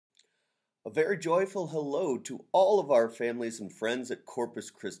A very joyful hello to all of our families and friends at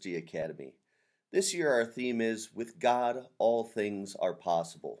Corpus Christi Academy. This year our theme is With God all things are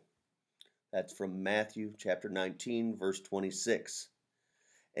possible. That's from Matthew chapter 19 verse 26.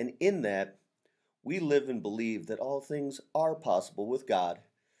 And in that we live and believe that all things are possible with God,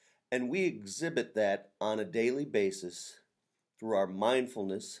 and we exhibit that on a daily basis through our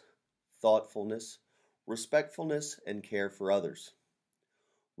mindfulness, thoughtfulness, respectfulness, and care for others.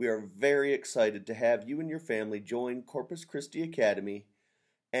 We are very excited to have you and your family join Corpus Christi Academy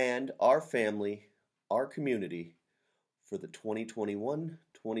and our family, our community, for the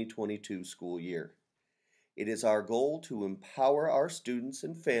 2021-2022 school year. It is our goal to empower our students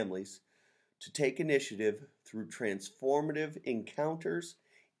and families to take initiative through transformative encounters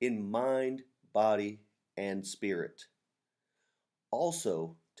in mind, body, and spirit.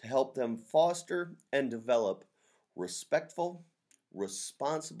 Also, to help them foster and develop respectful,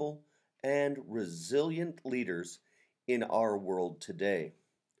 responsible, and resilient leaders in our world today.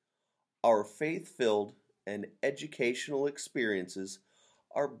 Our faith-filled and educational experiences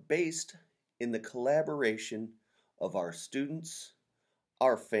are based in the collaboration of our students,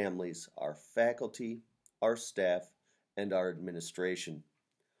 our families, our faculty, our staff, and our administration.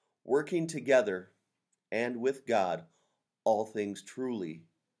 Working together and with God, all things truly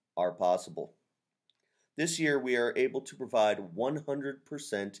are possible. This year we are able to provide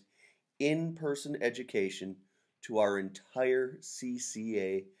 100% in-person education to our entire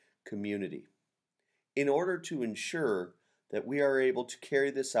CCA community. In order to ensure that we are able to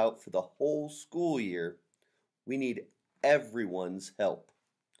carry this out for the whole school year, we need everyone's help.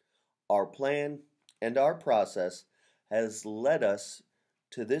 Our plan and our process has led us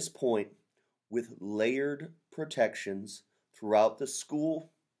to this point with layered protections throughout the school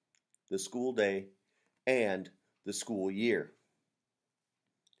day, and the school year.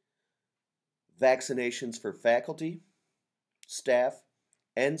 Vaccinations for faculty, staff,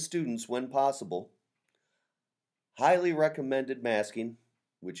 and students when possible. Highly recommended masking,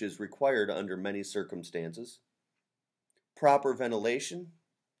 which is required under many circumstances. Proper ventilation,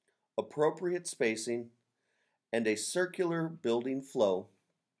 appropriate spacing, and a circular building flow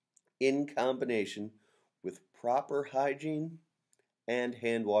in combination with proper hygiene and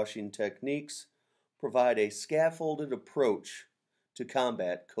hand washing techniques provide a scaffolded approach to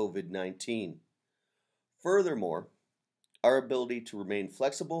combat COVID-19. Furthermore, our ability to remain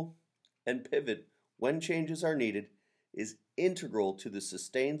flexible and pivot when changes are needed is integral to the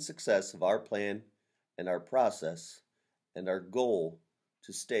sustained success of our plan and our process and our goal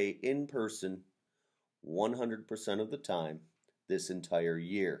to stay in person 100% of the time this entire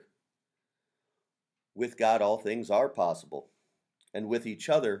year. With God, all things are possible, and with each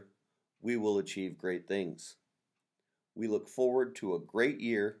other, we will achieve great things. We look forward to a great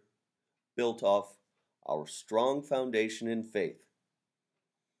year built off our strong foundation in faith.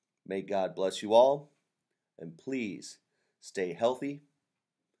 May God bless you all, and please stay healthy,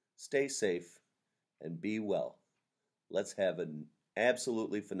 stay safe, and be well. Let's have an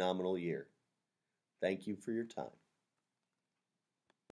absolutely phenomenal year. Thank you for your time.